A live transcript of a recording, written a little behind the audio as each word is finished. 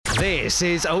This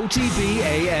is OTB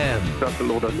AM. That's a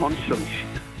load of nonsense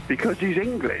because he's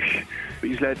English.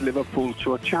 He's led Liverpool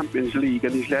to a Champions League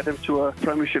and he's led them to a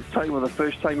Premiership title for the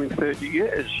first time in 30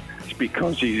 years. It's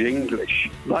because he's English.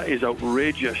 That is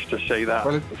outrageous to say that.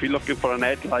 Well, if you're looking for an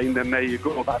headline, then there you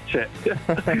go, that's it.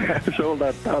 It's all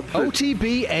that nonsense.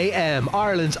 OTB AM,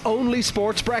 Ireland's only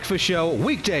sports breakfast show,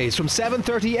 weekdays from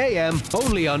 7:30 AM,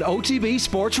 only on OTB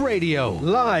Sports Radio.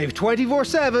 Live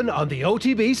 24/7 on the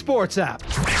OTB Sports app.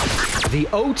 The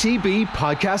OTB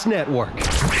Podcast Network.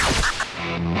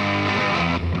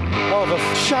 Oh, the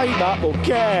shame up or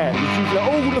care. You've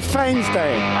got all the fans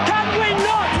there. Can we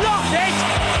not lock it?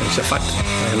 It's a fact.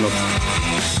 I am not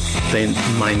playing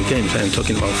mind games. I am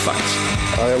talking about facts.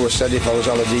 I always said if I was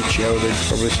Aladicio, they'd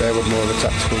probably say I was more of a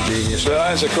tactical genius. They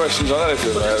answer questions on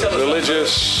anything.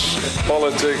 Religious,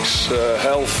 politics,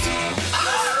 health,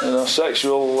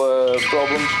 sexual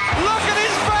problems. Look at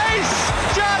his face!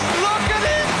 Just look at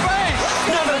his face!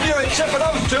 None of you except for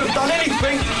those two have done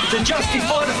anything to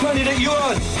justify the money that you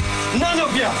earn. None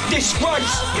of you.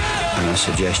 Disgrace. And I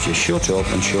suggest you shut up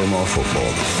and show more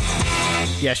football.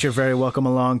 Yes, you're very welcome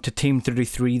along to Team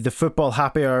 33, the football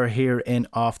happy hour here in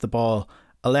Off the Ball.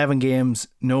 11 games,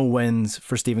 no wins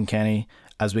for Stephen Kenny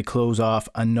as we close off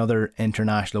another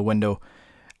international window.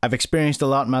 I've experienced a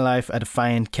lot in my life. I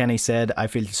defiant, Kenny said, I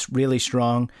feel really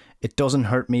strong. It doesn't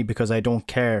hurt me because I don't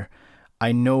care.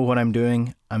 I know what I'm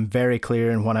doing. I'm very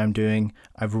clear in what I'm doing.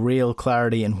 I've real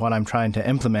clarity in what I'm trying to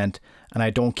implement, and I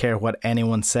don't care what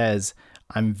anyone says.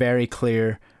 I'm very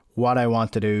clear what I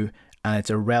want to do, and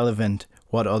it's irrelevant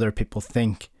what other people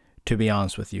think, to be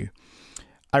honest with you.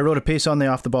 I wrote a piece on the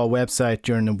Off the Ball website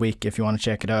during the week if you want to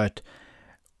check it out.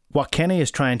 What Kenny is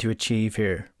trying to achieve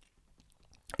here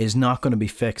is not going to be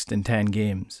fixed in 10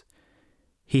 games.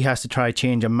 He has to try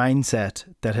change a mindset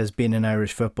that has been in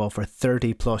Irish football for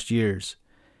 30 plus years.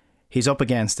 He's up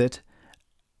against it,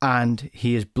 and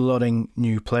he is blooding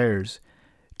new players.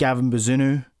 Gavin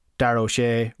Bazunu, Darragh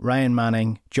O'Shea, Ryan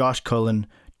Manning, Josh Cullen,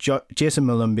 Jason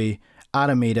Mulumby,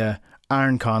 Adam Ida,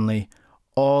 Aaron Conley,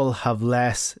 all have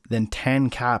less than 10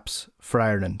 caps for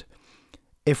Ireland.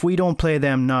 If we don't play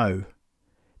them now,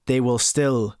 they will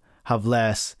still have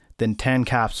less than 10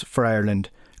 caps for Ireland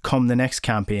come the next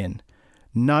campaign.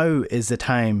 Now is the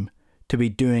time to be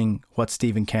doing what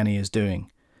Stephen Kenny is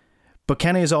doing. But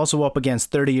Kenny is also up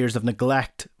against 30 years of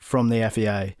neglect from the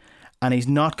FAI, and he's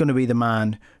not going to be the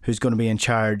man who's going to be in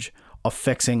charge of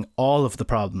fixing all of the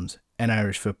problems in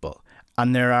Irish football.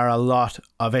 And there are a lot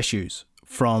of issues,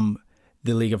 from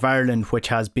the League of Ireland, which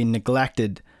has been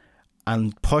neglected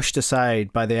and pushed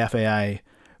aside by the FAI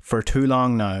for too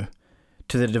long now,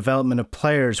 to the development of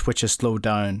players, which has slowed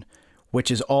down, which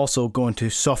is also going to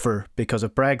suffer because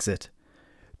of Brexit,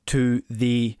 to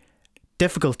the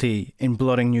difficulty in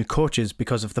blooding new coaches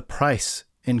because of the price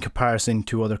in comparison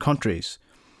to other countries,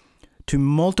 to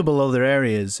multiple other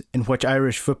areas in which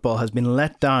Irish football has been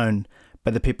let down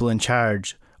by the people in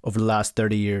charge over the last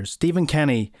 30 years. Stephen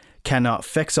Kenny cannot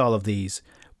fix all of these,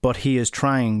 but he is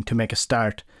trying to make a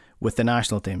start with the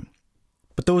national team.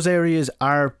 But those areas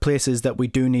are places that we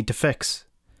do need to fix.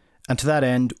 And to that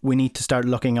end, we need to start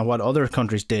looking at what other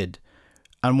countries did.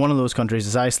 And one of those countries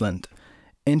is Iceland.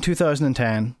 In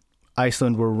 2010,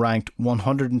 Iceland were ranked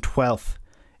 112th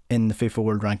in the FIFA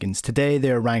World Rankings. Today,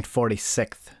 they are ranked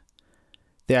 46th.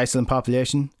 The Iceland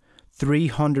population,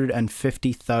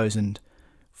 350,000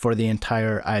 for the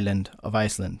entire island of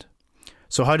Iceland.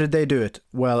 So how did they do it?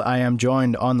 Well, I am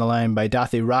joined on the line by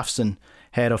Daithí Ralphson,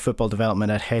 Head of Football Development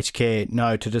at HK,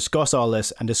 now to discuss all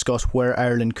this and discuss where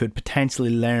Ireland could potentially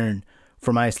learn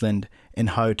from Iceland in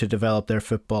how to develop their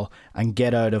football and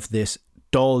get out of this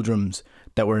doldrums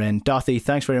that we're in. Daithí,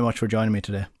 thanks very much for joining me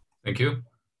today. Thank you.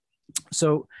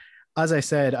 So, as I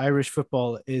said, Irish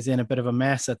football is in a bit of a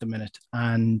mess at the minute,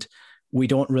 and we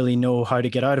don't really know how to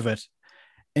get out of it.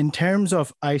 In terms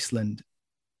of Iceland,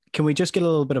 can we just get a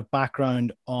little bit of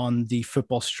background on the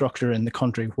football structure in the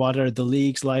country? What are the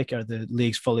leagues like? Are the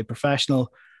leagues fully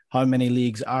professional? How many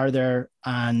leagues are there?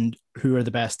 And who are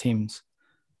the best teams?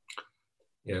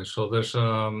 Yeah, so there's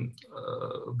the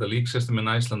league system in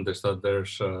Iceland is that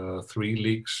there's 3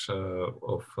 leagues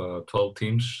of 12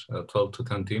 teams, 12 to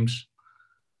 10 teams.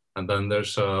 And then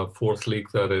there's a 4th league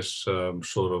that is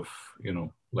sort of,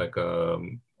 like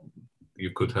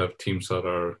you could have teams that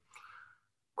are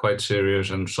quite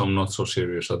serious and some not so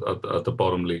serious at the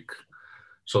bottom league.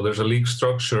 So there's a league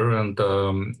structure, and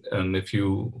if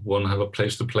you want to have a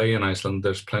place to play in Iceland,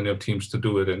 there's plenty of teams to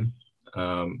do it in,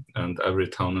 and every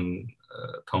town and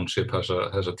township has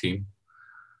a team.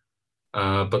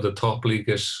 But the top league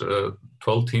is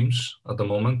 12 teams at the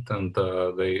moment, and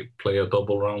they play a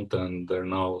double round, and they're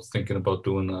now thinking about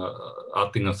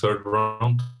adding a third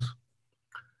round.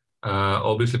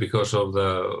 Obviously, because of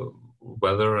the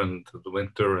weather and the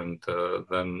winter, and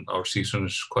then our season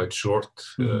is quite short.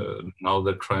 Now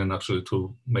they're trying actually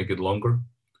to make it longer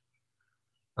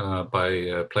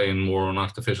by playing more on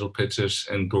artificial pitches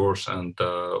indoors, and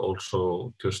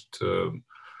also just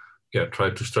try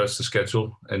to stretch the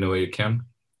schedule any way you can.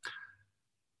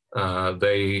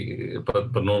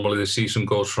 But normally the season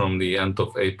goes from the end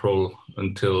of April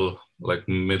until like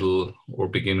middle or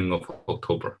beginning of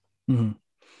October.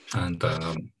 And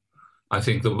I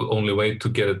think the only way to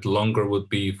get it longer would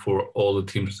be for all the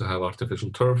teams to have artificial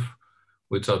turf,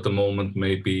 which at the moment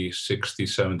maybe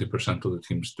 60-70% of the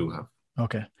teams do have.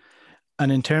 Okay.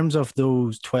 And in terms of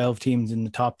those 12 teams in the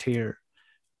top tier,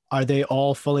 are they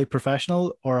all fully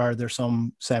professional, or are there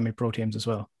some semi-pro teams as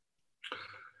well?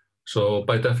 So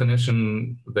by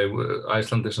definition,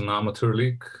 Iceland is an amateur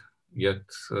league. Yet,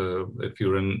 if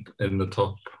you're in the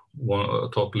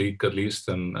top league at least,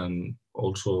 and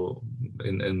also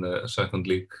in the second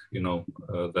league,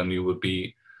 then you would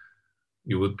be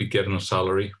getting a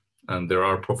salary. And there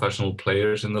are professional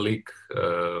players in the league,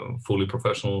 fully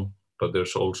professional. But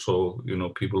there's also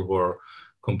people who are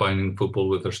combining football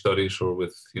with their studies or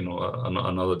with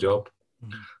another job.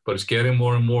 But it's getting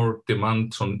more and more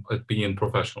demand on it being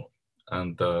professional,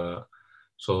 and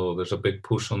so there's a big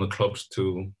push on the clubs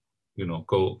to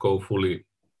go fully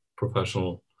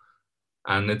professional,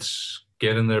 and it's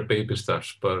getting their baby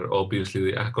steps. But obviously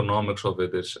the economics of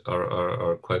it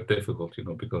are quite difficult,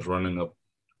 because running a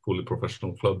fully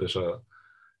professional club is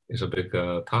a big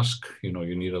task. You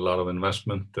need a lot of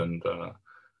investment, and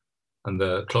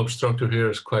the club structure here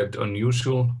is quite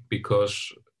unusual,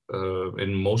 because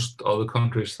in most other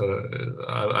countries that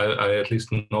I at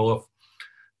least know of,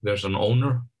 there's an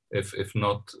owner. If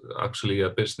not actually a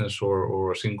business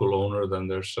or a single owner, then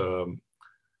there's a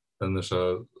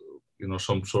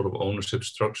some sort of ownership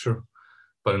structure.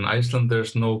 But in Iceland,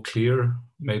 there's no clear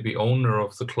maybe owner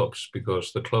of the clubs,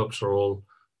 because the clubs are all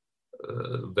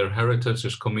their heritage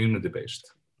is community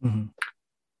based.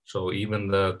 So even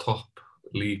the top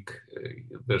league,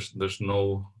 there's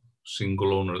no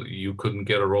single owner. You couldn't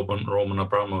get a Roman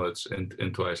Abramovich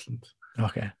into Iceland.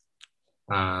 Okay.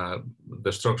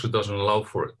 The structure doesn't allow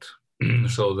for it.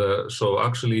 So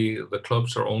actually the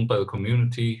clubs are owned by the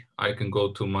community. I can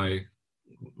go to my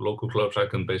local clubs. I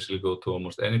can basically go to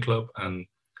almost any club and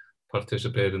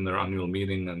participate in their annual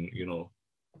meeting, and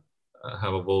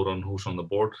have a vote on who's on the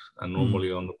board. And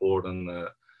normally on the board, and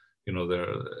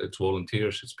it's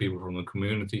volunteers, it's people from the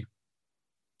community.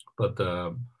 But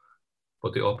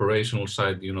the operational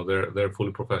side, they're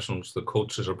fully professionals. The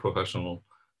coaches are professional.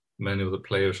 Many of the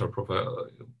players are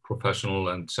professional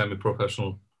and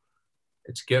semi-professional.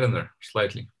 It's getting there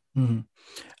slightly. And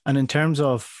in terms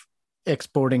of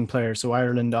exporting players, so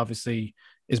Ireland obviously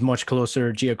is much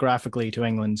closer geographically to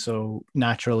England. So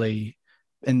naturally,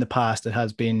 in the past, it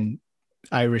has been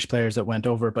Irish players that went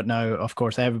over, but now, of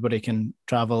course, everybody can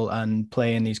travel and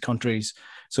play in these countries.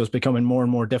 So it's becoming more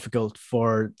and more difficult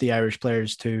for the Irish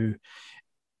players to.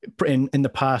 In the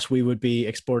past, we would be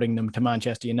exporting them to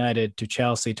Manchester United, to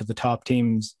Chelsea, to the top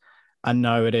teams, and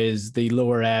now it is the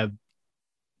lower ebb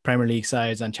Premier League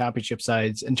sides and Championship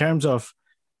sides. In terms of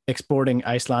exporting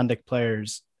Icelandic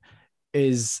players,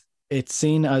 is it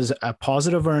seen as a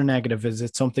positive or a negative? Is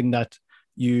it something that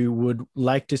you would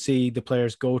like to see the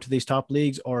players go to these top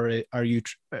leagues, or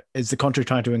is the country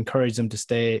trying to encourage them to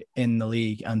stay in the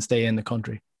league and stay in the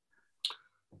country?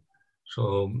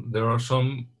 So there are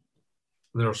some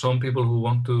people who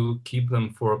want to keep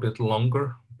them for a bit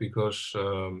longer, because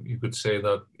you could say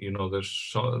that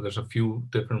there's a few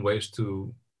different ways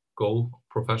to go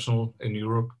professional in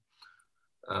Europe.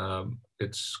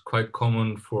 It's quite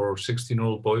common for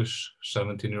 16-year-old boys,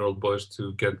 17-year-old boys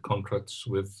to get contracts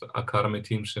with academy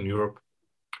teams in Europe,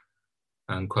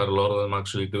 and quite a lot of them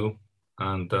actually do.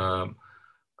 And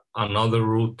another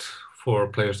route for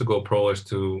players to go pro is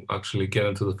to actually get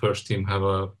into the first team,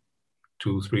 have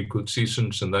 2-3 good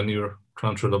seasons, and then you're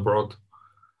transferred abroad.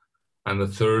 And the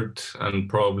third, and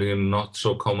probably not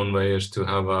so common way, is to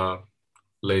have a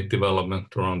late development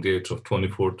around the age of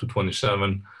 24 to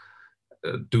 27,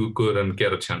 do good and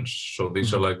get a chance. So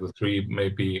these are like the three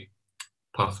maybe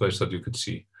pathways that you could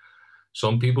see.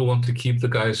 Some people want to keep the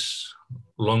guys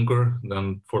longer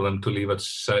than for them to leave at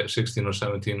 16 or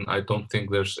 17. I don't think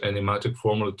there's any magic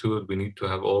formula to it. We need to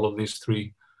have all of these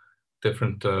three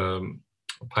different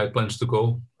pipelines to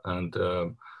go. And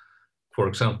for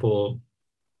example,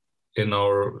 in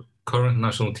our current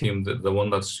national team, the one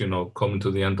that's, coming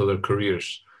to the end of their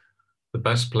careers, the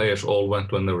best players all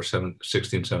went when they were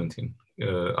 16, 17.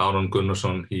 Aron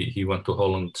Gunnarsson, he went to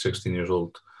Holland, 16 years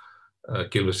old.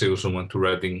 Gylfi Sigurðsson went to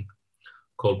Reading.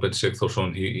 Kolbeinn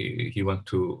Sigþórsson, he went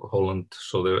to Holland.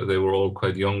 So they were all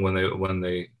quite young when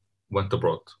they went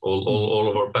abroad. All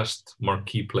of our best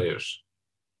marquee players.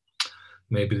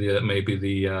 Maybe the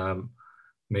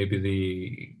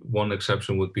one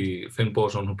exception would be Finn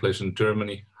Bogason, who plays in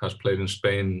Germany, has played in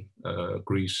Spain,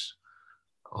 Greece,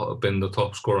 been the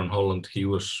top scorer in Holland. He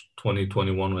was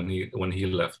 21 when he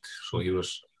left, so he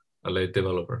was a late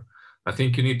developer. I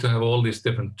think you need to have all these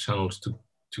different channels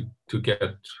to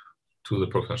get to the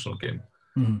professional game.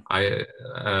 Mm-hmm.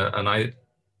 I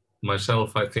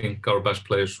myself, I think our best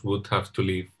players would have to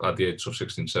leave at the age of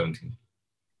 16, 17.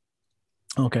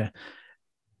 Okay.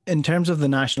 In terms of the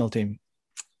national team,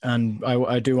 and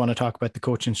I do want to talk about the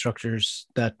coaching structures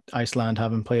that Iceland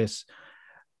have in place.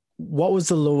 What was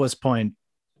the lowest point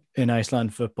in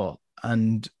Iceland football?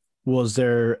 And was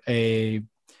there a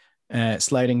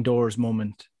sliding doors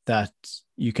moment that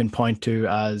you can point to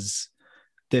as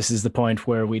this is the point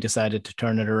where we decided to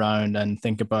turn it around and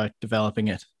think about developing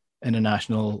it in a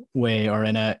national way, or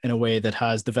in a way that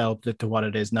has developed it to what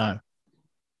it is now?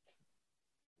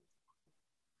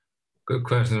 Good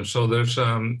question. So there's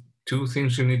two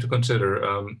things you need to consider.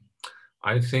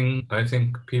 I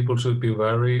think people should be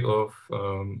wary of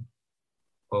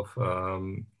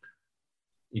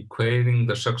equating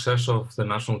the success of the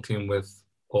national team with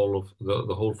all of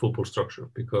the whole football structure,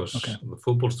 because the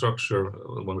football structure,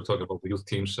 when we're talking about the youth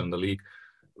teams and the league,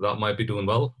 that might be doing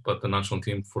well, but the national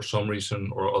team for some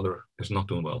reason or other is not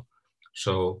doing well.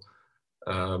 So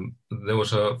for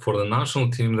the national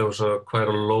team, there was quite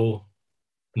a low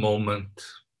moment.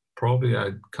 Probably,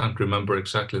 I can't remember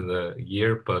exactly the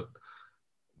year, but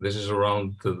this is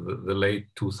around the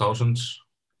late 2000s,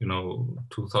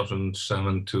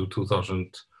 2007 to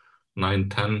 2009,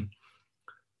 10.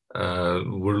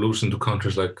 We're losing to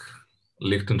countries like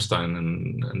Liechtenstein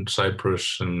and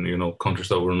Cyprus, and countries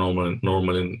that we're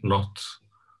normally not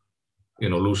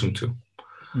losing to.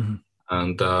 Mm-hmm.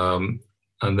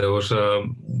 And there was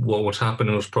what was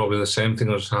happening was probably the same thing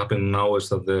that was happening now, is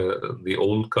that the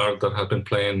old guard that had been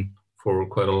playing for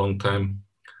quite a long time,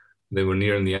 they were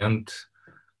nearing the end.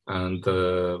 And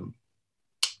the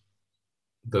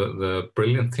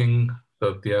brilliant thing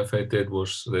that the FA did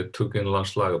was they took in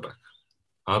Lars Lagerbäck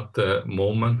at the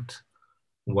moment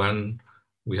when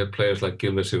we had players like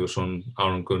Gylfi Sigurðsson,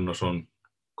 Aron Gunnarsson,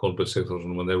 Kolbeinn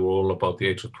Sigþórsson, when they were all about the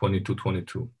age of 22,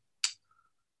 22.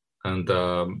 And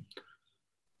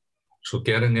so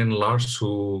getting in Lars,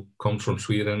 who comes from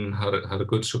Sweden, had a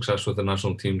good success with the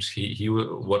national teams. He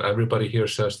what everybody here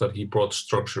says, that he brought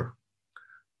structure,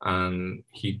 and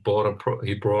he brought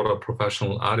a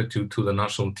professional attitude to the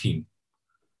national team.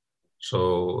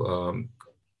 So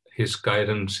his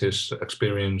guidance, his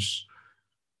experience,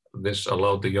 this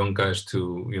allowed the young guys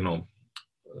to,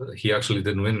 he actually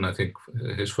didn't win, I think,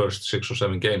 his first 6 or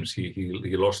 7 games.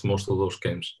 He lost most of those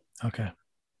games. Okay.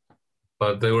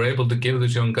 But they were able to give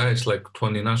these young guys like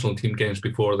 20 national team games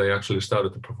before they actually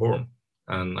started to perform.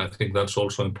 And I think that's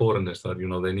also important, is that,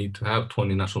 they need to have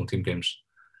 20 national team games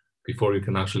before you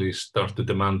can actually start to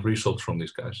demand results from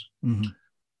these guys. Mm-hmm.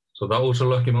 So that was a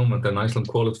lucky moment. And Iceland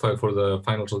qualified for the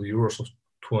finals of the Euros of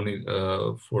for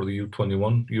the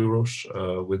U21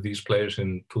 Euros with these players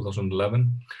in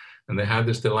 2011. And they had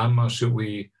this dilemma: should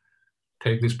we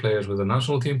take these players with the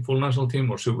national team, full national team,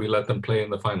 or should we let them play in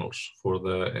the finals for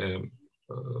the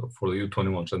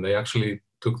U21s? And they actually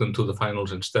took them to the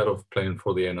finals instead of playing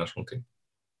for the A national team.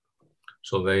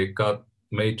 So they got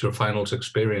major finals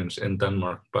experience in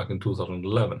Denmark back in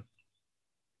 2011.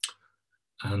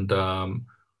 And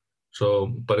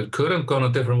but it could have gone a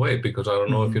different way, because I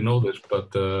don't know if you know this, but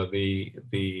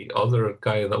the other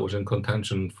guy that was in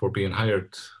contention for being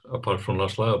hired, apart from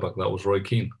Lars Lagerbäck, that was Roy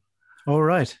Keane. Oh,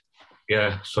 right.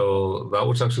 Yeah, so that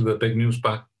was actually the big news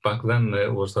back then.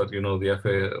 It was that, the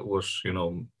FA was,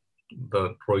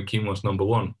 that Roy Keane was number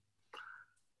one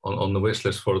on the wish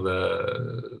list for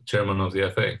the chairman of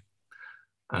the FA.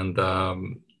 And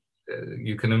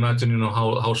you can imagine,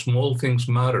 how small things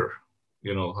matter,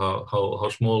 how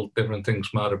small different things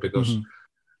matter, because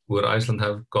would Iceland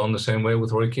have gone the same way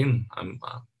with Roy Keane?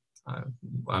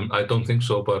 I don't think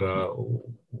so, but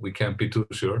we can't be too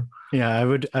sure. Yeah, I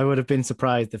would have been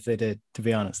surprised if they did, to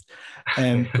be honest.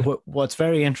 What's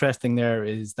very interesting there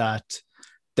is that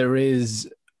there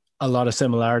is a lot of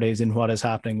similarities in what is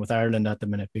happening with Ireland at the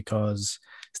minute, because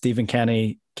Stephen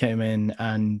Kenny came in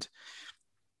and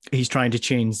he's trying to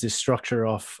change the structure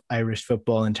of Irish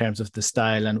football in terms of the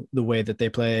style and the way that they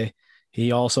play.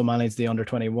 He also managed the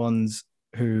under-21s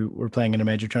who were playing in a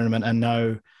major tournament. And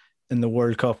now in the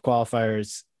World Cup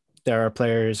qualifiers, there are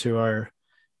players who are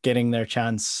getting their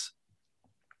chance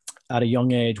at a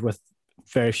young age with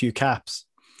very few caps.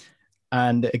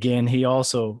 And again, he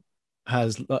also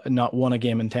has not won a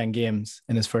game in 10 games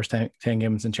in his first 10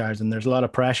 games in charge. And there's a lot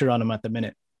of pressure on him at the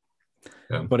minute.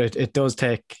 Yeah. But it does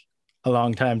take a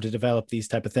long time to develop these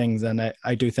type of things. And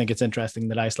I do think it's interesting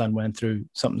that Iceland went through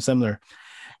something similar.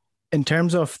 In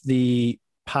terms of the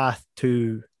path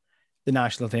to the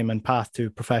national team and path to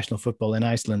professional football in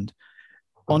Iceland,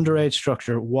 underage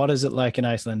structure, what is it like in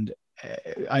Iceland?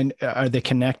 Are they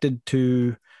connected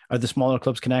to, are the smaller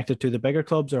clubs connected to the bigger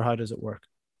clubs, or how does it work?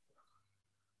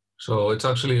 So it's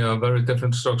actually a very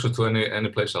different structure to any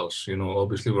place else. You know,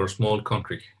 obviously we're a small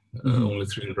country, only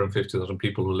 350,000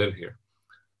 people who live here.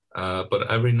 But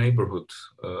every neighborhood,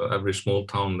 every small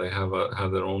town, they have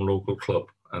their own local club,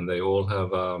 and they all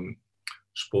have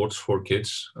sports for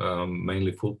kids,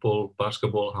 mainly football,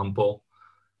 basketball, handball,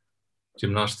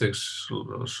 gymnastics.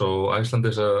 So Iceland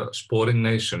is a sporting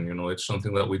nation, you know, it's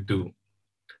something that we do.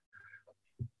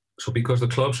 So because the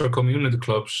clubs are community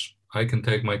clubs, I can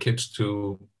take my kids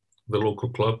to the local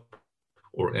club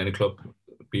or any club,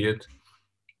 be it,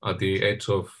 at the age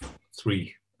of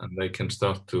 3, and they can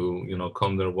start to, you know,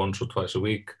 come there once or twice a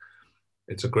week.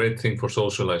 It's a great thing for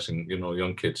socializing, you know,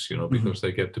 young kids, you know, because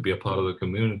they get to be a part of the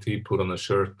community, put on a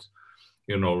shirt,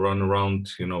 you know, run around,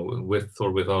 you know, with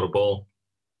or without a ball.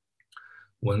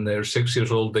 When they're 6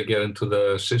 years old, they get into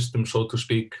the system, so to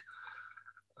speak,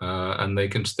 and they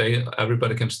can stay,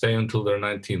 everybody can stay until they're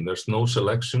 19. There's no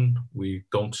selection. We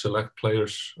don't select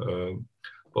players,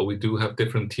 but we do have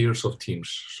different tiers of teams.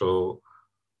 So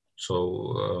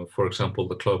for example,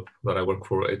 the club that I work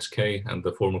for, HK, and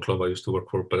the former club I used to work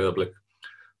for, Breiðablik,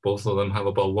 both of them have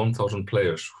about 1,000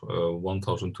 players,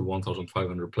 1,000 to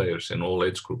 1,500 players in all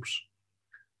age groups.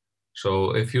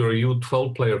 So if you're a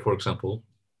U12 player, for example,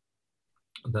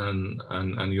 then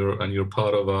and you're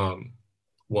part of a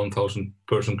 1,000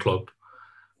 person club,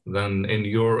 then in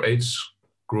your age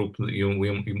group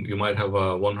you might have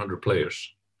 100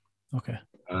 players. Okay.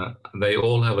 They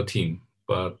all have a team,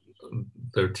 but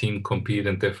their team compete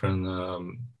in different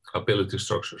ability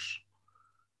structures.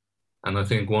 And I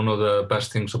think one of the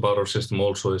best things about our system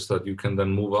also is that you can then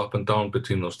move up and down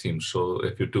between those teams. So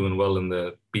if you're doing well in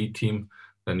the B team,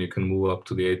 then you can move up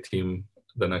to the A team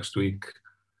the next week,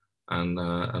 and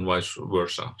vice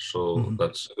versa. So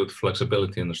that's good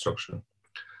flexibility in the structure.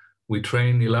 We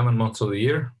train 11 months of the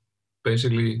year,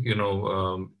 basically, you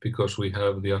know, because we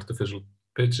have the artificial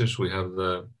pitches, we have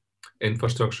the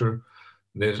infrastructure.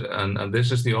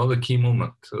 This is the other key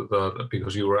moment, that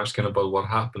because you were asking about what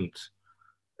happened,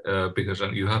 because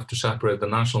you have to separate the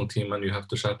national team and you have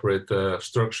to separate the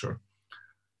structure.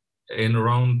 In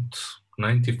around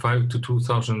 95 to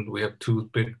 2000, we had two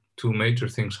major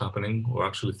things happening, or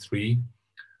actually 3.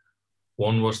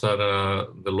 One was that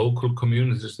the local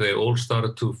communities, they all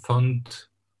started to fund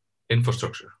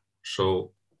infrastructure.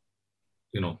 So,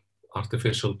 you know,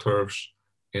 artificial turfs,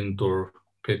 indoor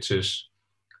pitches.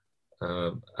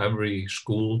 Every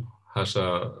school has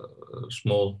a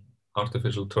small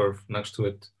artificial turf next to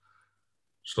it,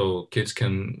 so kids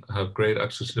can have great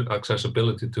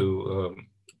accessibility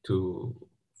to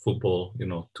football, you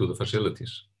know, to the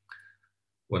facilities.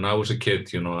 When I was a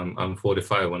kid, you know, I'm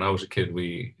 45. When I was a kid,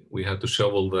 we had to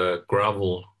shovel the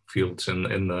gravel fields in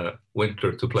the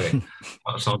winter to play.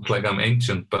 Sounds like I'm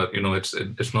ancient, but you know,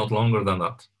 it's not longer than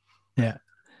that. Yeah.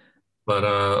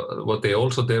 But what they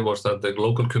also did was that the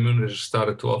local communities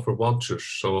started to offer vouchers.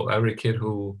 So every kid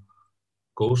who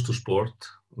goes to sport,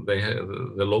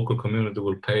 the local community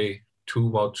will pay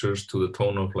 2 vouchers to the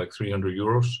tone of like 300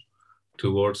 euros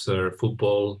towards their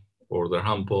football or their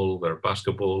handball, their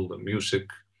basketball, the music,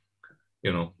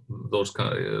 you know, those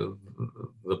kind of,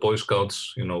 the Boy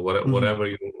Scouts, you know, whatever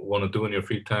you want to do in your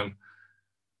free time.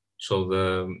 So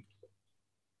the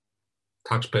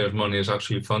taxpayers' money is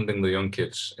actually funding the young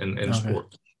kids in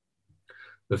sport.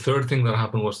 The third thing that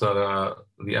happened was that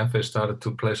the FA started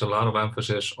to place a lot of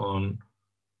emphasis on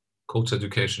coach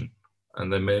education,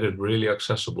 and they made it really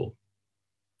accessible.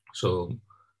 So,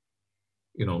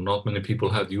 you know, not many people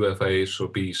had UFAs or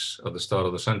Bs at the start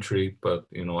of the century, but,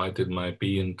 you know, I did my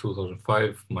B in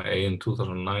 2005, my A in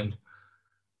 2009,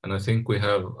 and I think we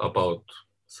have about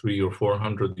 300 or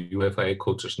 400 UFA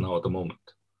coaches now at the moment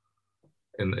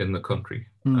in the country.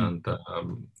 And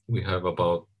we have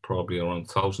about probably around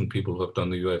 1,000 people who have done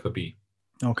the UEFA B.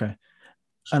 Okay.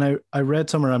 And I read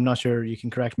somewhere, I'm not sure, you can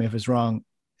correct me if it's wrong,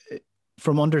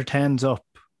 from under 10s up,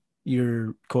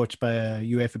 you're coached by a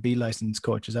UEFA B licensed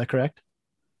coach, is that correct?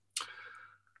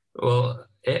 Well,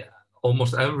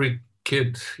 almost every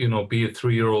kid, be it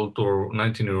 3-year-old or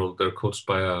 19-year-old, they're coached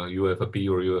by a UFAB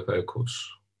or UFA coach.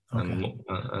 Okay.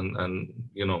 And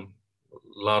a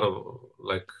lot of,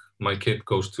 like, my kid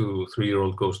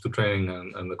 3-year-old goes to training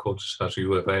and the coach has a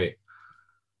UFA.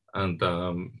 And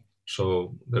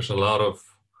so there's also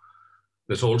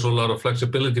a lot of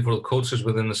flexibility for the coaches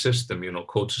within the system.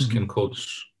 Coaches can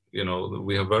coach,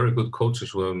 we have very good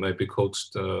coaches who have maybe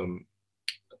coached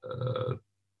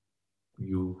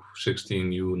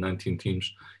U16, U19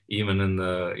 teams, even in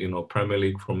the, Premier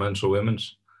League for men's or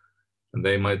women's. And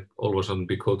they might all of a sudden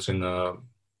be coaching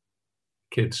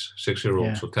kids,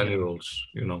 6-year-olds or 10-year-olds,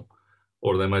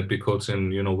 or they might be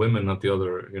coaching, women at the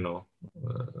other,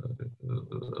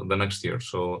 the next year.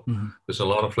 So there's a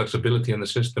lot of flexibility in the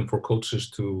system for coaches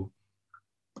to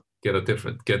get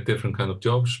different kind of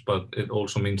jobs, but it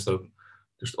also means that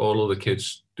just all of the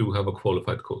kids do have a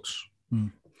qualified coach.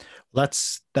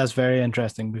 That's very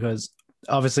interesting, because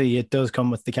obviously it does come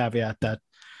with the caveat that,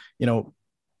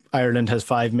 Ireland has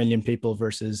 5 million people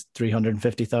versus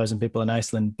 350,000 people in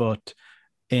Iceland, but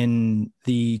in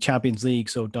the Champions League,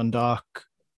 so Dundalk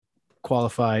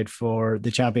qualified for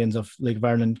the champions of League of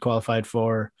Ireland, qualified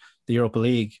for the Europa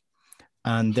League,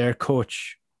 and their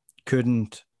coach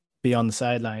couldn't be on the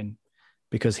sideline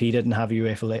because he didn't have a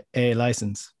UEFA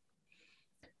license.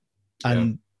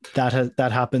 And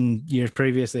that happened years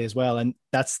previously as well. And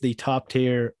that's the top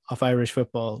tier of Irish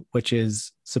football, which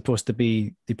is supposed to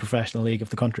be the professional league of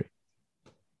the country.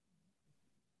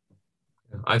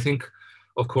 I think,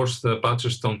 of course, the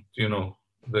badges don't,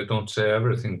 they don't say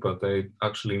everything, but they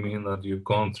actually mean that you've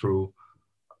gone through,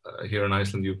 here in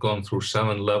Iceland, you've gone through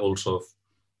 7 levels of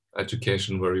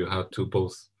education where you had to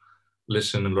both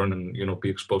listen and learn and, be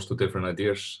exposed to different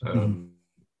ideas,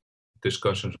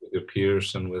 discussions with your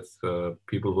peers and with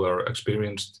people who are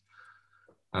experienced.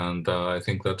 And I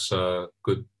think that's a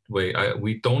good way.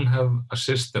 We don't have a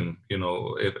system,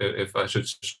 if I should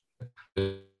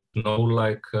know,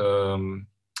 like,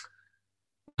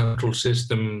 central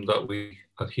system that we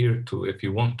adhere to. If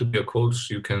you want to be a coach,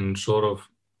 you can sort of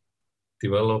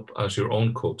develop as your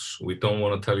own coach. We don't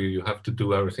want to tell you you have to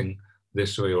do everything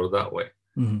this way or that way.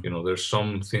 There's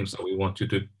some things that we want you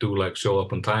to do, like show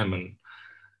up on time and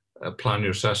plan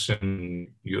your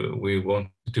session. We want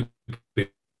to be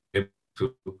able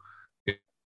to,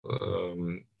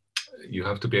 you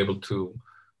have to be able to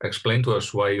explain to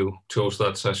us why you chose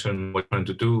that session, what you're trying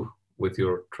to do with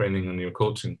your training and your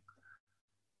coaching.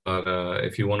 But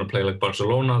if you want to play like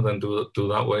Barcelona, then do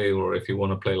that way. Or if you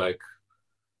want to play like,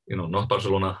 not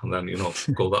Barcelona, then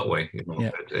go that way.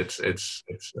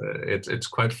 It's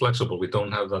quite flexible. We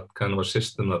don't have that kind of a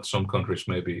system that some countries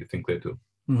maybe think they do.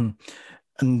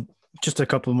 And just a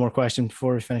couple more questions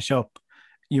before we finish up.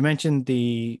 You mentioned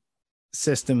the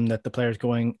system that the players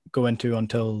go into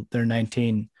until they're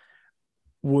 19.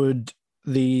 Would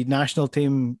the national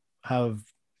team have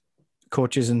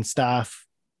coaches and staff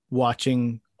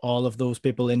watching all of those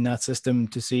people in that system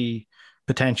to see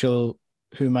potential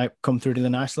who might come through to the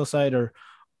national side, or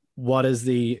what is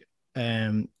the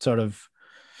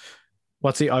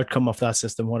what's the outcome of that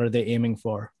system? What are they aiming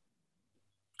for?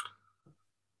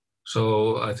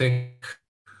 So I think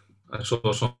I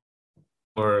saw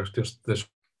somewhere just this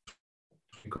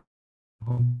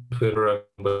Twitter,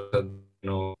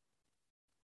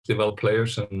 develop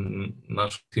players and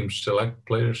national teams select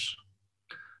players.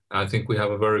 I think we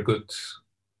have a very good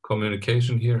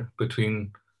communication here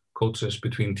between coaches,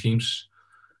 between teams,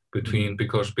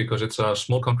 because it's a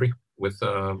small country with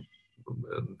the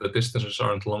distances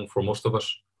aren't long for most of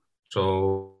us.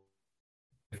 So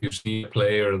if you see a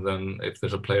player, then if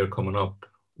there's a player coming up,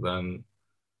 then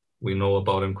we know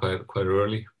about him quite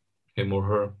early, him or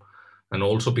her. And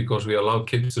also because we allow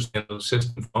kids to stay in the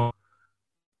system,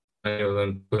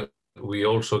 but we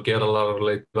also get a lot of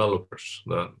late developers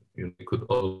that we could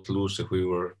all lose if we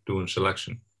were doing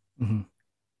selection.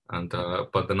 And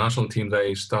but the national team,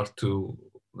 they start to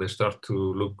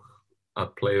look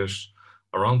at players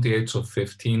around the age of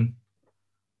 15.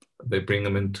 They bring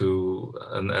them into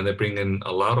and they bring in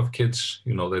a lot of kids.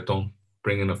 They don't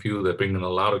bring in a few. They bring in a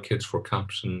lot of kids for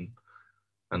camps and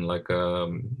like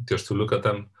just to look at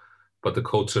them. But the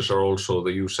coaches are also the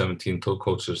U17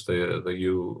 coaches, the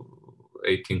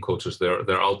U18 coaches.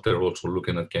 They're out there also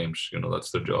looking at games. That's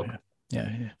their job.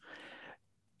 Yeah.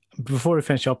 Before we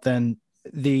finish up, then,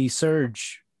 the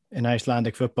surge in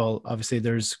Icelandic football, obviously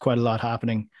there's quite a lot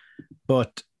happening,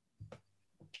 but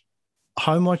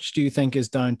how much do you think is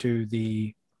down to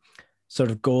the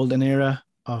sort of golden era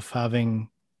of having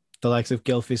the likes of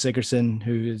Gylfi Sigurðsson,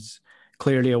 who is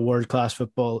clearly a world-class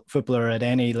footballer at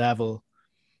any level,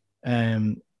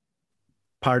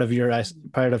 part of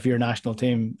your national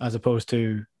team, as opposed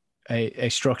to a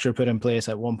structure put in place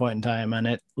at one point in time and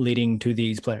it leading to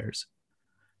these players.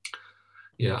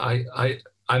 Yeah, I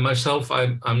myself,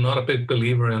 I'm not a big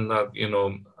believer in that.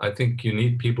 I think you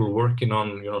need people working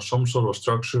on, some sort of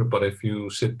structure. But if you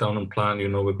sit down and plan,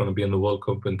 we're going to be in the World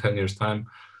Cup in 10 years' time,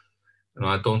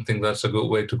 I don't think that's a good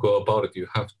way to go about it. You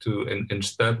have to,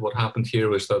 instead, what happened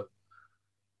here is that,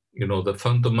 the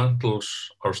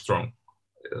fundamentals are strong.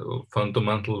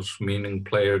 Fundamentals meaning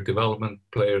player development.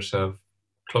 Players have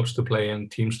clubs to play in,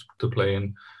 teams to play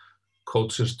in,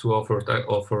 coaches to offer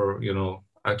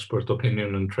expert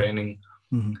opinion and training.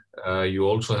 Mm-hmm. You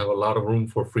also have a lot of room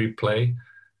for free play.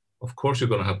 Of course, you're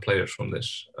going to have players from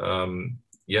this.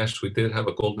 Yes, we did have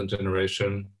a golden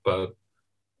generation, but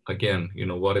again,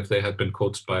 what if they had been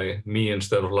coached by me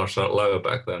instead of Lars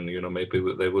Lagerbäck? Then, maybe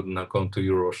they wouldn't have gone to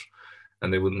Euros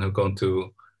and they wouldn't have gone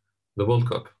to the World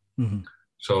Cup. Mm-hmm.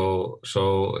 So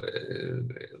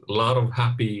a lot of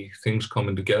happy things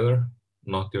coming together,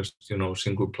 not just,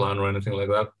 single plan or anything like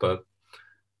that, but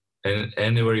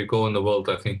anywhere you go in the world,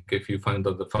 I think if you find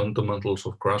that the fundamentals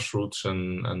of grassroots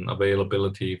and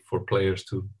availability for players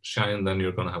to shine, then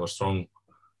you're going to have a strong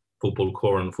football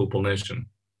core and football nation.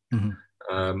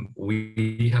 Mm-hmm.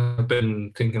 We have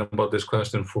been thinking about this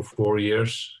question for 4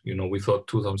 years. We thought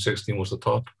 2016 was the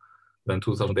top. Then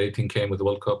 2018 came with the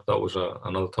World Cup. That was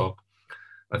another top.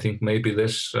 I think maybe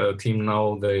this team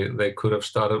now, they could have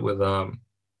started with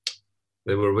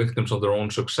they were victims of their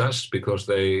own success, because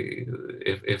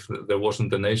if there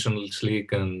wasn't the Nations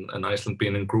League and Iceland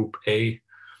being in Group A,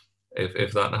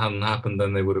 if that hadn't happened,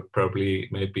 then they would have probably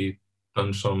maybe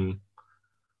done some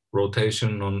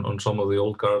rotation on some of the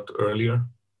old guard earlier.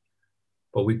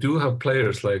 But we do have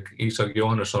players like Isak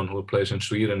Johannesson, who plays in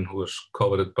Sweden, who is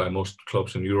coveted by most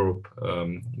clubs in Europe.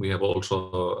 We have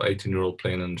also an 18-year-old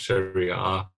playing in Serie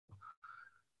A.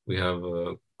 We have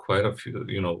quite a few,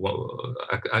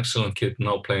 excellent kid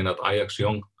now playing at Ajax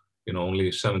Young,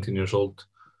 only 17 years old.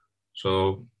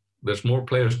 So there's more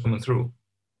players coming through.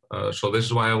 So this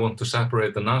is why I want to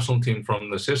separate the national team from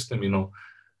the system.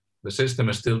 The system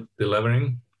is still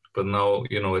delivering, but now,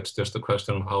 it's just a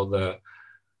question of how the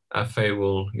FA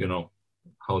will,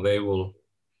 how they will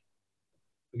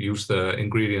use the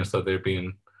ingredients that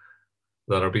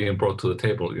are being brought to the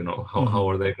table. How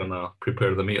are they going to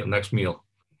prepare the next meal?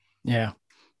 Yeah.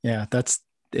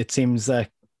 It seems like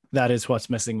that is what's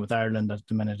missing with Ireland at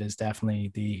the minute, is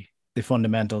definitely the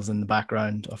fundamentals and the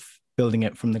background of building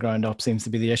it from the ground up seems to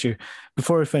be the issue.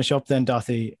 Before we finish up then,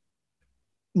 Daithí,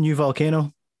 new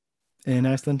volcano in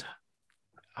Iceland.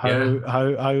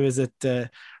 How is it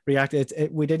reacted?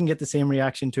 We didn't get the same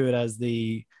reaction to it as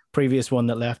the previous one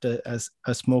that left a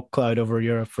smoke cloud over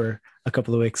Europe for a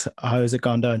couple of weeks. How has it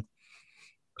gone down?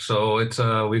 So it's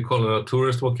we call it a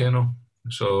tourist volcano.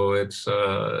 So it's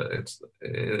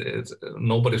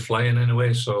nobody's flying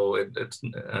anyway. So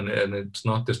it's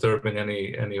not disturbing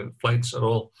any flights at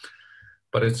all.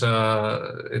 But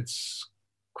it's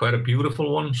quite a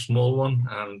beautiful one, small one,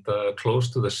 and close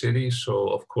to the city. So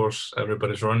of course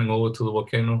everybody's running over to the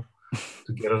volcano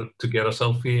to get a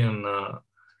selfie.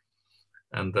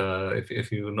 And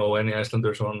if you know any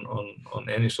Icelanders on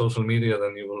any social media,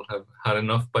 then you will have had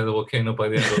enough by the volcano by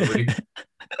the end of the week.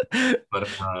 But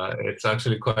it's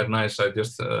actually quite nice.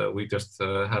 We just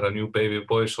had a new baby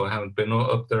boy, so I haven't been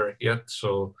up there yet.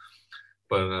 So,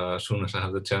 but as soon as I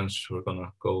have the chance, we're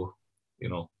gonna go.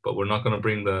 But we're not gonna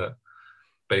bring the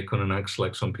bacon and eggs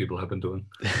like some people have been doing.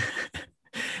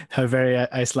 How very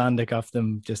Icelandic of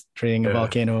them, just treating a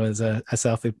volcano as a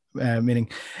selfie meeting.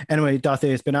 Anyway, Daithí,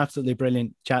 it's been absolutely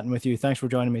brilliant chatting with you. Thanks for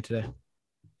joining me today.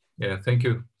 Yeah, thank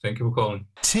you. Thank you for calling.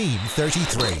 Team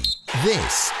 33.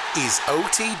 This is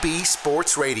OTB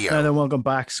Sports Radio. Now then, welcome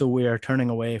back. So we are turning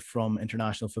away from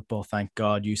international football, thank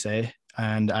God, you say.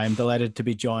 And I'm delighted to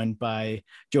be joined by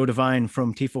Joe Devine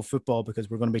from Tifo Football, because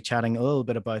we're going to be chatting a little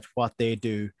bit about what they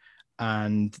do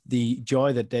and the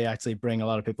joy that they actually bring a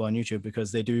lot of people on YouTube,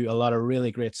 because they do a lot of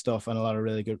really great stuff and a lot of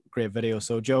really great videos.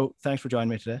 So Joe, thanks for joining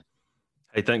me today.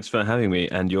 Hey, thanks for having me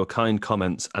and your kind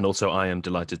comments. And also I am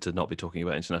delighted to not be talking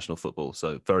about international football.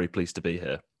 So very pleased to be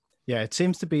here. Yeah, it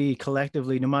seems to be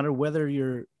collectively, no matter whether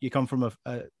you come from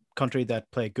a country that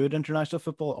play good international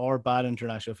football or bad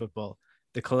international football,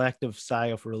 the collective sigh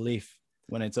of relief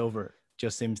when it's over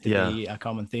just seems to be a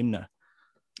common theme now.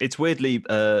 It's weirdly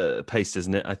paced,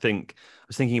 isn't it? I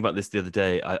was thinking about this the other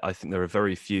day. I think there are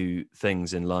very few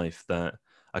things in life that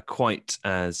are quite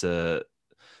as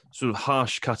sort of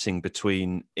harsh cutting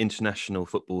between international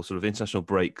football, sort of international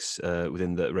breaks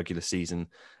within the regular season,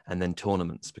 and then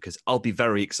tournaments, because I'll be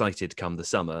very excited come the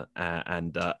summer,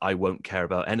 and I won't care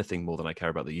about anything more than I care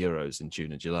about the Euros in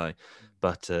June and July.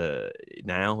 But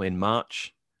now in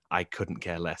March, I couldn't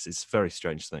care less. It's a very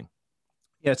strange thing.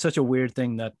 Yeah, it's such a weird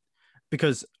thing that,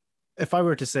 because if I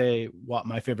were to say what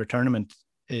my favorite tournament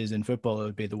is in football, it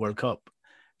would be the World Cup.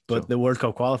 But the World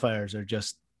Cup qualifiers are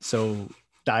just so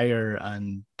dire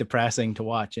and depressing to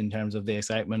watch in terms of the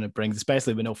excitement it brings,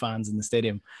 especially with no fans in the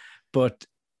stadium. But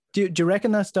do you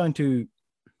reckon that's down to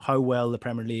how well the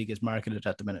Premier League is marketed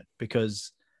at the minute?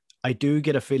 Because I do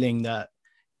get a feeling that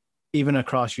even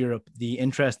across Europe, the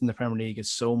interest in the Premier League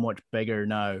is so much bigger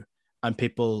now, and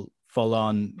people full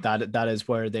on that is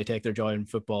where they take their joy in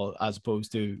football, as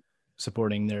opposed to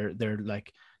supporting their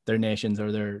nations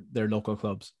or their local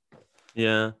clubs.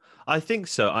 Yeah, I think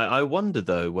so. I wonder,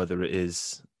 though, whether it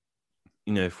is,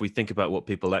 if we think about what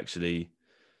people actually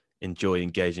enjoy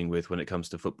engaging with when it comes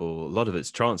to football, a lot of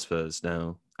it's transfers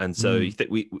now. And so you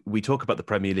think we talk about the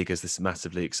Premier League as this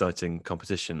massively exciting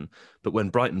competition, but when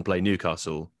Brighton play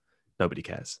Newcastle, nobody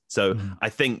cares. So I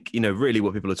think, really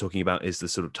what people are talking about is the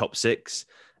sort of top six.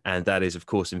 And that is, of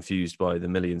course, infused by the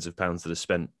millions of pounds that are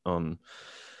spent on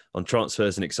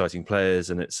transfers and exciting players,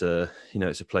 and it's a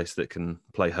place that can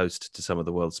play host to some of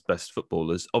the world's best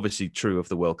footballers. Obviously true of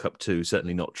the World Cup too,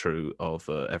 certainly not true of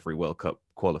every World Cup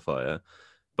qualifier.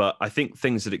 But I think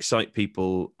things that excite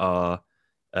people are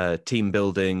team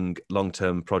building,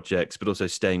 long-term projects, but also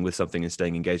staying with something and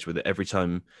staying engaged with it. Every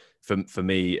time, for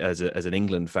me as an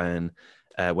England fan,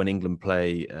 when England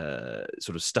play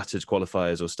sort of stuttered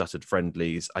qualifiers or stuttered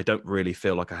friendlies, I don't really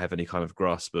feel like I have any kind of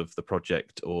grasp of the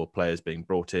project or players being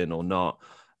brought in or not.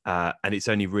 And it's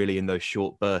only really in those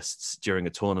short bursts during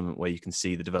a tournament where you can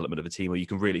see the development of a team, or you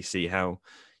can really see how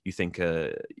you think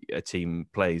a team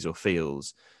plays or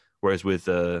feels. Whereas with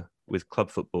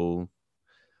club football,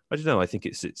 I don't know. I think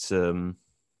it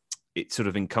sort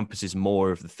of encompasses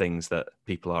more of the things that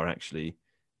people are actually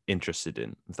interested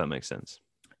in, if that makes sense.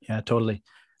 Yeah, totally.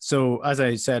 So as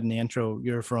I said in the intro,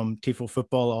 you're from Tifo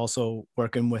Football, also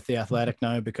working with The Athletic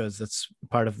now because it's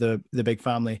part of the big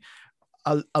family.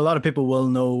 A lot of people will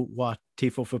know what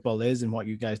Tifo Football is and what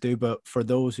you guys do, but for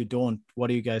those who don't, what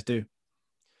do you guys do?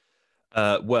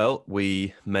 Well,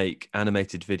 we make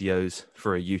animated videos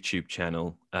for a YouTube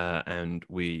channel, and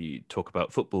we talk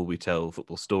about football. We tell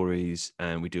football stories,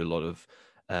 and we do a lot of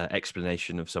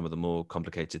explanation of some of the more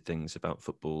complicated things about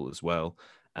football as well,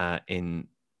 in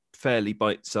fairly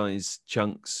bite-sized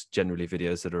chunks, generally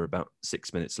videos that are about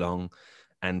 6 minutes long,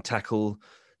 and tackle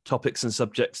topics and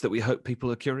subjects that we hope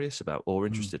people are curious about or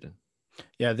interested in.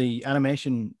 Yeah, the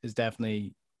animation is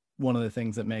definitely one of the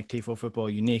things that make Tifo Football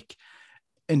unique.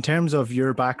 In terms of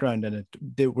your background in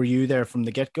it, were you there from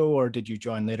the get-go, or did you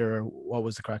join later, or what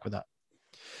was the crack with that?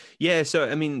 Yeah, so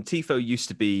I mean, Tifo used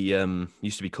to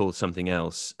be called something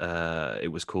else.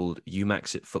 It was called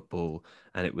UMaxit Football,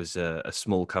 and it was a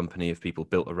small company of people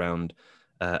built around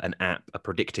an app, a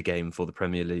predictor game for the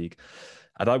Premier League.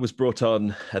 And I was brought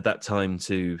on at that time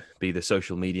to be the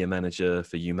social media manager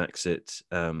for UMaxit.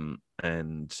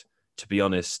 And to be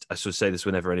honest, I sort of say this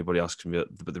whenever anybody asks me,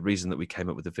 but the reason that we came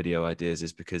up with the video ideas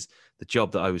is because the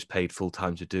job that I was paid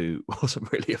full-time to do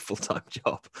wasn't really a full-time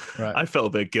job. Right. I felt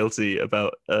a bit guilty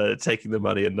about taking the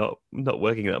money and not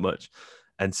working that much.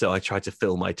 And so I tried to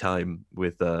fill my time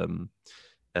with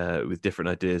different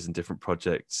ideas and different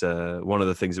projects. One of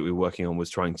the things that we were working on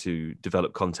was trying to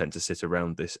develop content to sit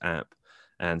around this app.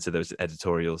 And so there was an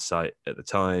editorial site at the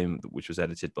time, which was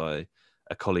edited by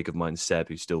a colleague of mine, Seb,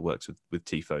 who still works with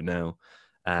Tifo now.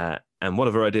 And one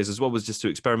of our ideas as well was just to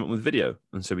experiment with video.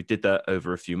 And so we did that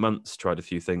over a few months, tried a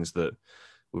few things that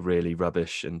were really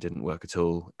rubbish and didn't work at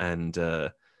all. And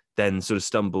then sort of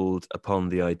stumbled upon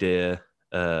the idea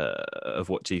of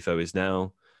what Tifo is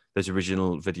now. Those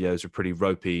original videos were pretty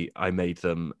ropey. I made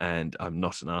them, and I'm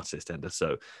not an artist, Ender,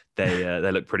 so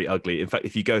they look pretty ugly. In fact,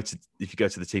 if you go to the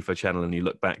Tifo channel and you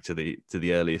look back to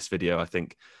the earliest video, I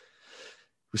think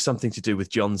it was something to do with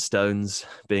John Stones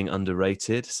being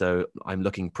underrated. So I'm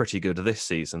looking pretty good this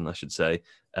season, I should say.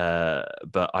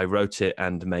 But I wrote it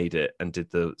and made it and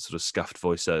did the sort of scuffed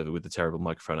voiceover with the terrible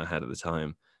microphone I had at the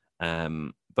time.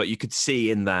 But you could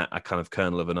see in that a kind of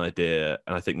kernel of an idea,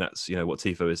 and I think that's what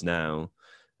Tifo is now.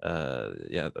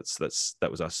 That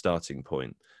was our starting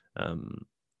point.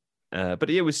 But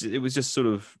it was just sort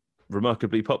of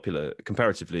remarkably popular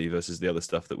comparatively versus the other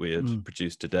stuff that we had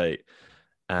produced to date.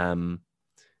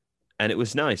 And it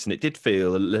was nice, and it did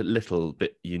feel a little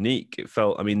bit unique. It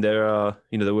felt, I mean, there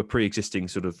were pre-existing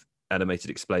sort of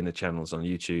animated explainer channels on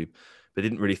YouTube, but I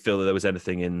didn't really feel that there was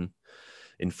anything in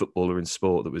in football or in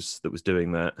sport that was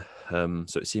doing that.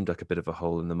 So it seemed like a bit of a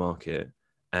hole in the market.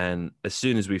 And as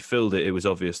soon as we filled it, it was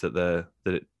obvious that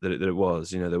it was,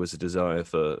 there was a desire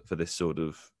for this sort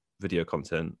of video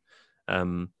content.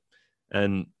 And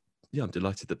yeah, I'm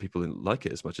delighted that people like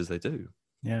it as much as they do.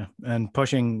 Yeah, and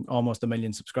pushing almost 1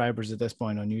 million subscribers at this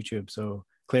point on YouTube. So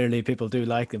clearly people do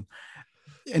like them.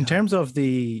 In terms of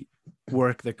the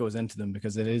work that goes into them,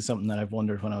 because it is something that I've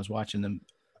wondered when I was watching them,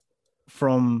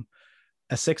 from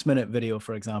a 6-minute video,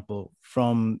 for example,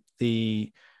 from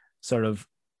the sort of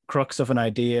crux of an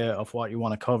idea of what you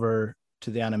want to cover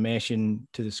to the animation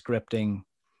to the scripting,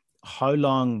 how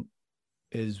long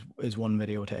is one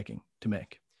video taking to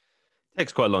make? It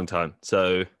takes quite a long time.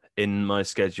 So in my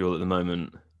schedule at the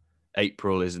moment,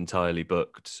 April is entirely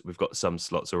booked. We've got some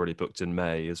slots already booked in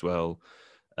May as well.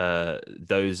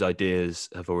 Those ideas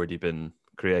have already been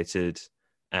created,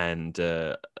 and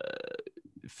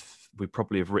we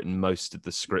probably have written most of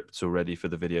the scripts already for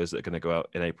the videos that are going to go out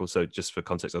in April. So just for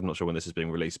context, I'm not sure when this is being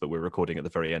released, but we're recording at the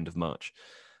very end of March.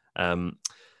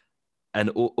 And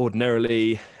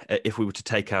ordinarily, if we were to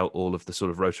take out all of the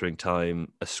sort of rotoring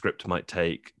time, a script might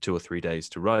take 2 or 3 days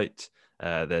to write.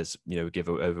 There's, we give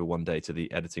over 1 day to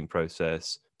the editing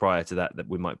process. Prior to that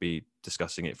we might be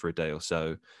discussing it for a day or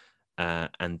so.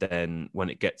 And then when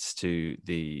it gets to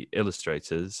the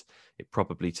illustrators, it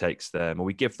probably takes them, or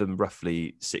we give them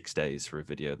roughly 6 days for a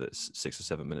video that's 6 or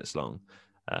 7 minutes long.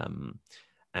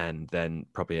 And then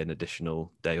probably an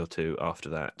additional day or 2 after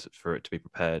that for it to be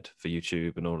prepared for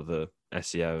YouTube and all of the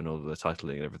SEO and all of the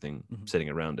titling and everything sitting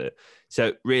around it.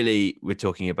 So really, we're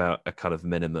talking about a kind of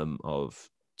minimum of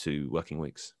 2 working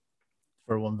weeks.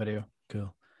 For one video.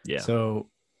 Cool. Yeah. So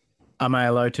am I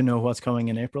allowed to know what's coming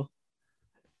in April?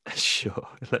 Sure.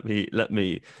 Let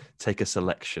me take a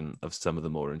selection of some of the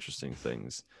more interesting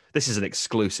things. This is an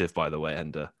exclusive, by the way,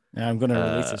 Ender. Yeah, I'm going to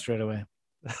release it straight away.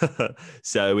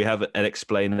 So we have an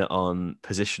explainer on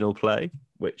positional play,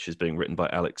 which is being written by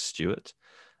Alex Stewart.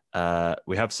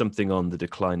 We have something on the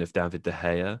decline of David De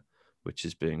Gea, which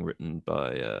is being written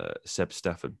by Seb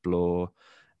Stafford-Bloor.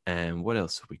 And what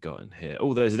else have we got in here?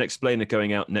 Oh, there's an explainer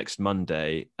going out next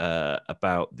Monday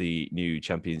about the new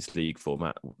Champions League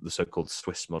format, the so-called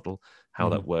Swiss model, how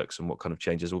that works and what kind of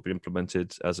changes will be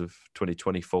implemented as of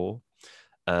 2024.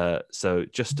 So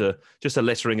just a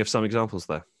lettering of some examples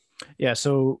there. Yeah,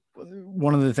 so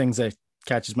one of the things that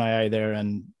catches my eye there,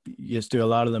 and you just do a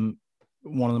lot of them,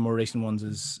 one of the more recent ones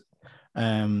is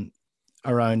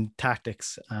around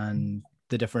tactics and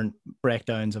the different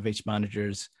breakdowns of each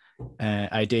manager's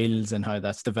ideals and how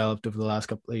that's developed over the last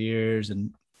couple of years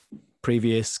and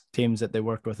previous teams that they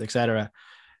worked with, etc.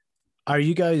 Are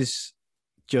you guys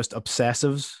just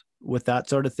obsessives with that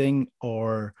sort of thing,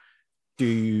 or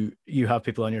do you have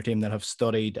people on your team that have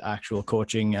studied actual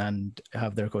coaching and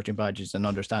have their coaching badges and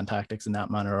understand tactics in that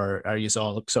manner, or are you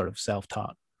all sort of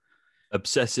self-taught?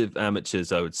 Obsessive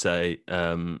amateurs, I would say.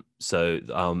 So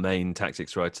our main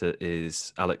tactics writer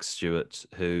is Alex Stewart,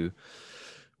 who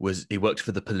he worked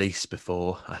for the police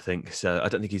before, I think. So I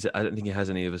don't think he has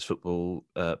any of his football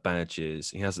badges.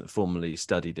 He hasn't formally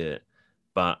studied it,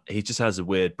 but he just has a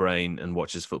weird brain and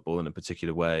watches football in a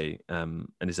particular way, and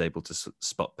is able to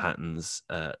spot patterns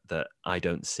that I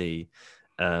don't see.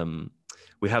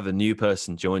 We have a new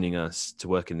person joining us to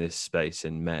work in this space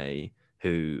in May,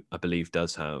 who I believe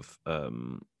does have,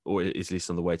 or is at least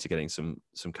on the way to getting some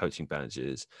coaching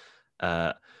badges.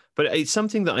 But it's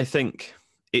something that I think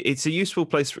it's a useful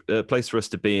place for us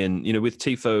to be in. With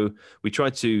Tifo, we try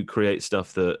to create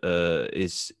stuff that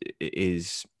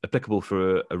is applicable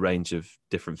for a range of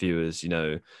different viewers.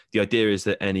 The idea is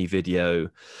that any video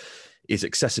is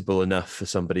accessible enough for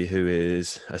somebody who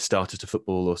is a starter to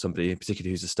football, or somebody in particular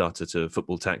who's a starter to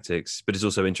football tactics, but is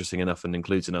also interesting enough and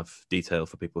includes enough detail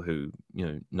for people who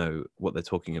know what they're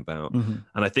talking about. Mm-hmm.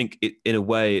 And I think in a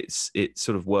way it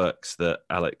sort of works that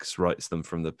Alex writes them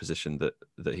from the position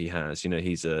that he has.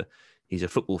 He's a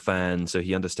football fan, so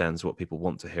he understands what people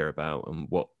want to hear about and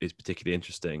what is particularly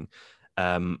interesting.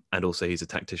 And also he's a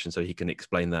tactician, so he can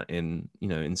explain that in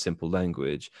simple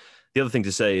language. The other thing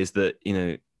to say is that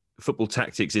football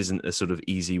tactics isn't a sort of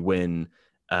easy win.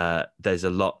 There's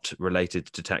a lot related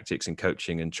to tactics and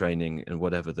coaching and training and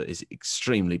whatever that is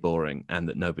extremely boring and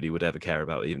that nobody would ever care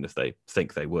about, even if they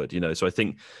think they would. So I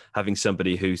think having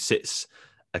somebody who sits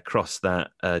across that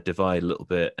divide a little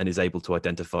bit and is able to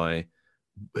identify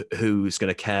who's going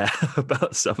to care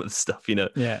about some of the stuff,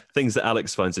 things that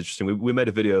Alex finds interesting. We made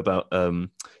a video about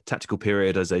tactical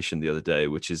periodization the other day,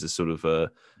 which is a sort of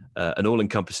an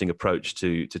all-encompassing approach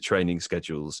to training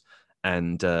schedules.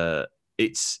 And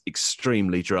it's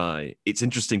extremely dry. It's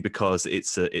interesting because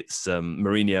it's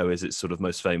Mourinho is its sort of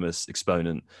most famous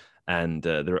exponent, and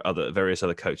there are various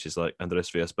other coaches like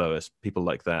Andrés Villas-Boas, people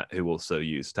like that who also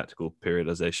use tactical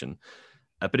periodization.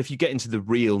 But if you get into the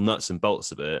real nuts and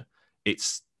bolts of it,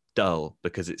 it's dull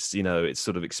because it's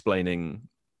sort of explaining.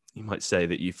 You might say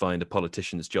that you find a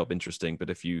politician's job interesting, but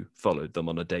if you followed them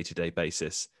on a day-to-day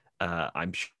basis,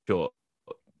 I'm sure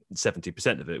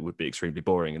 70% of it would be extremely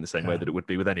boring in the same way that it would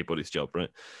be with anybody's job, right?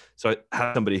 So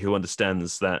have somebody who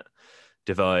understands that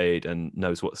divide and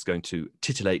knows what's going to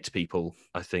titillate people,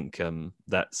 I think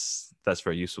that's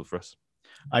very useful for us.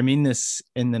 I mean this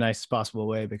in the nicest possible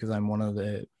way because I'm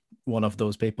one of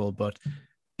those people, but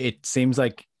it seems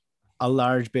like a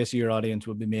large base of your audience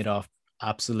would be made of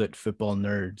absolute football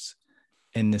nerds,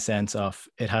 in the sense of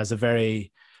it has a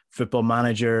very Football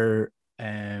Manager,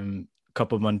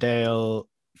 Cup of Mondale,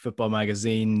 football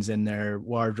magazines in their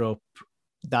wardrobe,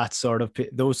 those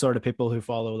sort of people who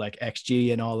follow like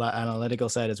XG and all that analytical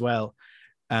side as well.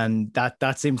 And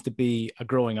that seems to be a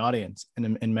growing audience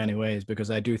in many ways, because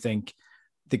I do think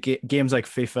the games like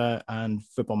FIFA and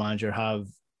Football Manager have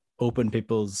opened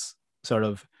people's sort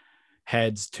of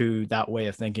heads to that way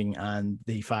of thinking, and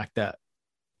the fact that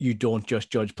you don't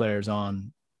just judge players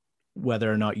on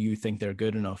whether or not you think they're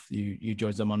good enough. You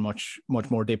judge them on much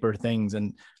more deeper things,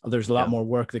 and there's a lot more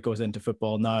work that goes into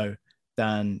football now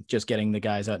than just getting the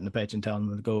guys out in the pitch and telling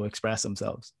them to go express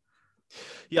themselves.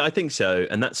 Yeah, I think so.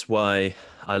 And that's why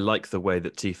I like the way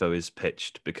that TIFO is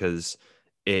pitched, because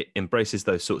it embraces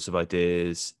those sorts of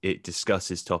ideas. It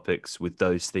discusses topics with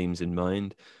those themes in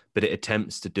mind, but it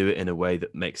attempts to do it in a way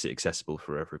that makes it accessible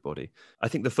for everybody. I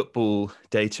think the football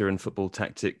data and football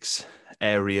tactics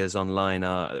areas online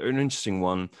are an interesting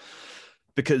one,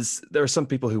 because there are some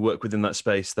people who work within that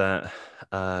space that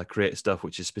create stuff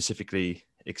which is specifically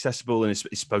accessible and is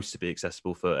supposed to be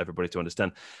accessible for everybody to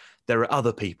understand. There are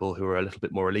other people who are a little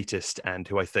bit more elitist and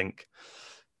who I think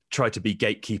try to be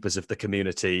gatekeepers of the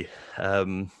community,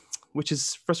 which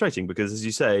is frustrating because, as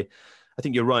you say, I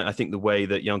think you're right. I think the way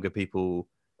that younger people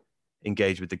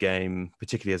engage with the game,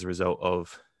 particularly as a result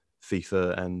of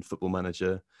FIFA and Football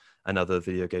Manager and other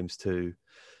video games too,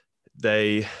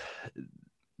 they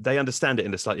understand it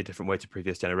in a slightly different way to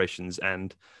previous generations.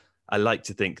 And I like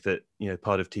to think that,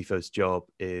 part of TIFO's job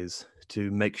is to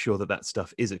make sure that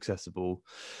stuff is accessible,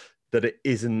 that it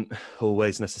isn't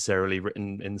always necessarily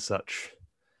written in such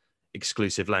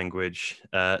exclusive language,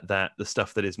 that the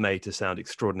stuff that is made to sound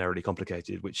extraordinarily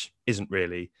complicated, which isn't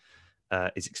really,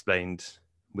 is explained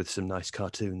with some nice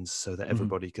cartoons so that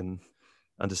everybody can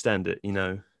understand it.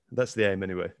 That's the aim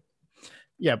anyway.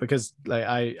 Yeah, because like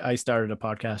I started a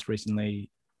podcast recently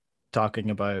talking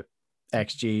about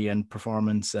XG and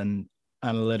performance and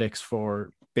analytics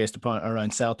based upon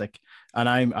around Celtic, and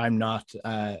I'm not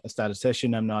a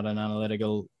statistician, I'm not an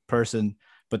analytical person,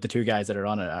 but the two guys that are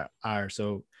on it are.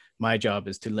 So my job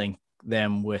is to link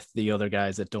them with the other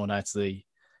guys that don't actually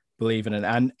believe in it.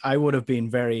 And I would have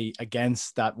been very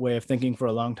against that way of thinking for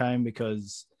a long time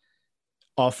because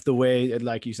of the way,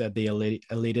 like you said, the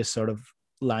elitist sort of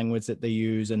language that they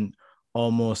use and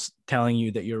almost telling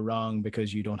you that you're wrong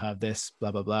because you don't have this,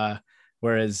 blah, blah, blah.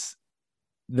 Whereas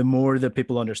the more that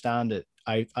people understand it,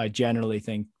 I generally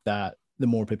think that the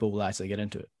more people will actually get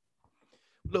into it.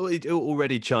 Well, it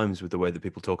already chimes with the way that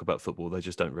people talk about football. They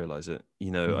just don't realize it.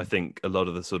 I think a lot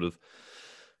of the sort of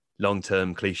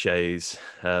long-term cliches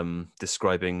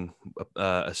describing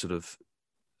a sort of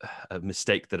a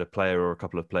mistake that a player or a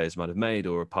couple of players might have made,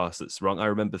 or a pass that's wrong. I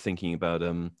remember thinking about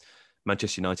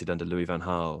Manchester United under Louis van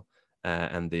Gaal,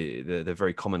 and the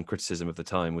very common criticism of the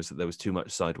time was that there was too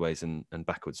much sideways and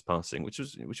backwards passing, which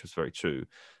was very true.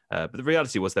 But the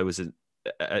reality was there was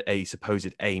a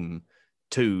supposed aim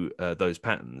to those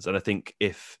patterns, and I think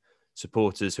if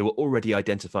supporters who are already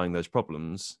identifying those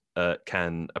problems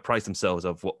can apprise themselves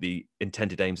of what the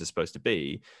intended aims are supposed to be,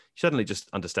 you suddenly just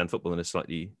understand football in a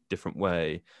slightly different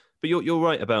way. But you're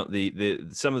right about the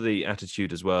some of the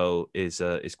attitude as well is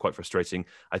quite frustrating.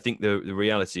 I think the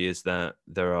reality is that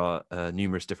there are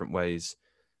numerous different ways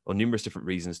or numerous different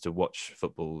reasons to watch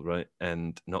football, right?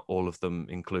 And not all of them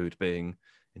include being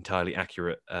entirely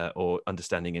accurate or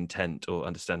understanding intent or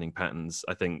understanding patterns.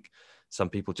 I think some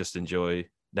people just enjoy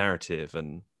narrative,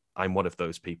 and I'm one of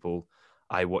those people.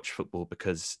 I watch football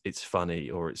because it's funny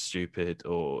or it's stupid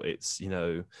or it's,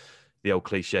 the old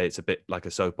cliche, it's a bit like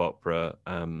a soap opera.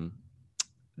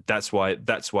 That's why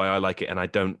I like it. And I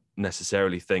don't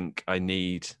necessarily think I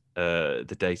need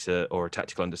the data or a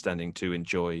tactical understanding to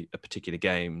enjoy a particular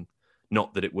game.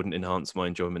 Not that it wouldn't enhance my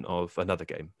enjoyment of another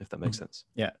game, if that makes sense.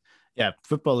 Yeah.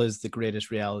 Football is the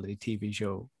greatest reality TV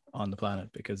show on the planet,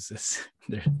 because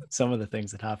some of the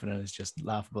things that happen is just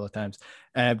laughable at times.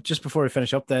 Just before we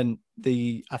finish up, then,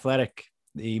 the Athletic,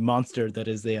 the monster that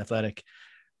is the Athletic,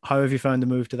 how have you found the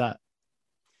move to that?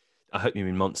 I hope you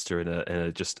mean monster in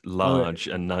a just large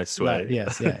and nice way.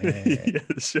 Yes, yeah.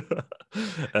 Sure.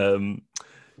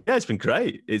 Yeah, it's been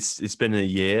great. It's been a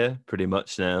year pretty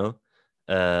much now,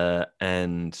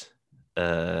 and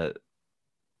yeah.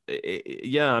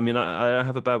 I mean, I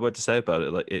have a bad word to say about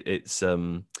it. Like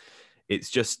it's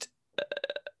just,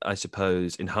 I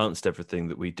suppose, enhanced everything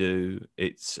that we do.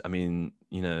 I mean,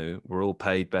 you know, we're all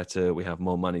paid better. We have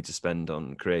more money to spend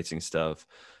on creating stuff.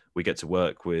 We get to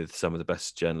work with some of the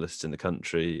best journalists in the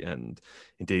country, and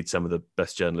indeed some of the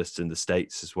best journalists in the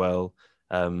States as well.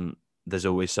 There's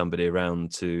always somebody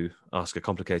around to ask a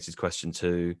complicated question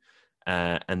to.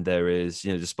 And there is,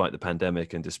 you know, despite the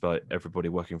pandemic and despite everybody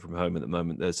working from home at the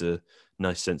moment, there's a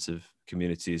nice sense of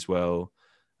community as well.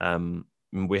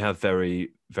 We have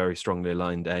very, very strongly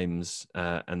aligned aims.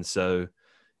 And so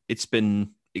it's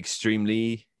been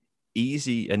extremely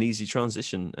an easy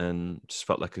transition, and just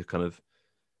felt like a kind of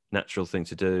natural thing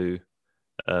to do.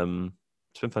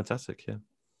 It's been fantastic. Yeah.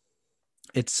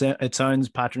 It sounds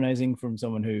patronizing from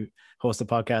someone who hosts a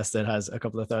podcast that has a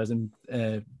couple of thousand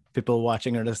people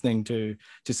watching or listening to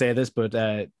say this, but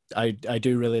I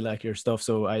do really like your stuff,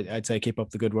 so I'd say keep up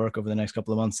the good work over the next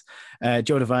couple of months.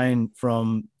 Joe Devine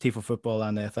from Tifo Football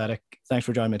and The Athletic, thanks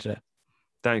for joining me today.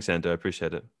 Thanks, Endo. I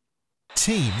appreciate it.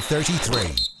 Team 33.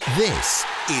 This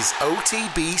is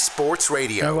OTB Sports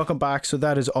Radio. Welcome back. So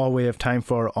that is all we have time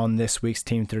for on this week's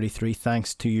Team 33.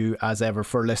 Thanks to you as ever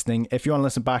for listening. If you want to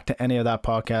listen back to any of that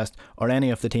podcast or any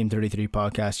of the Team 33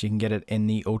 podcasts, you can get it in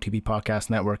the OTB Podcast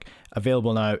Network,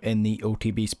 available now in the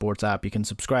OTB Sports app. You can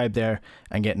subscribe there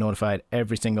and get notified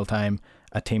every single time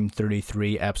a Team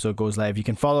 33 episode goes live. You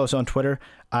can follow us on Twitter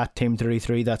at Team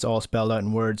 33, that's all spelled out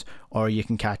in words, or you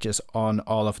can catch us on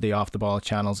all of the Off the Ball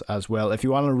channels as well. If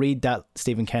you want to read that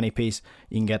Stephen Kenny piece,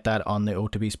 you can get that on the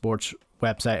OTB Sports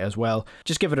website as well.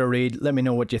 Just give it a read, let me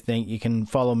know what you think. You can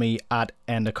follow me at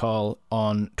EndACall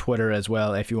on Twitter as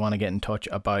well if you want to get in touch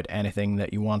about anything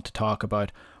that you want to talk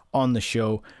about on the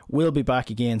show. We'll be back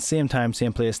again, same time,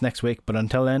 same place next week, but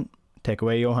until then, take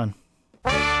away, Johan.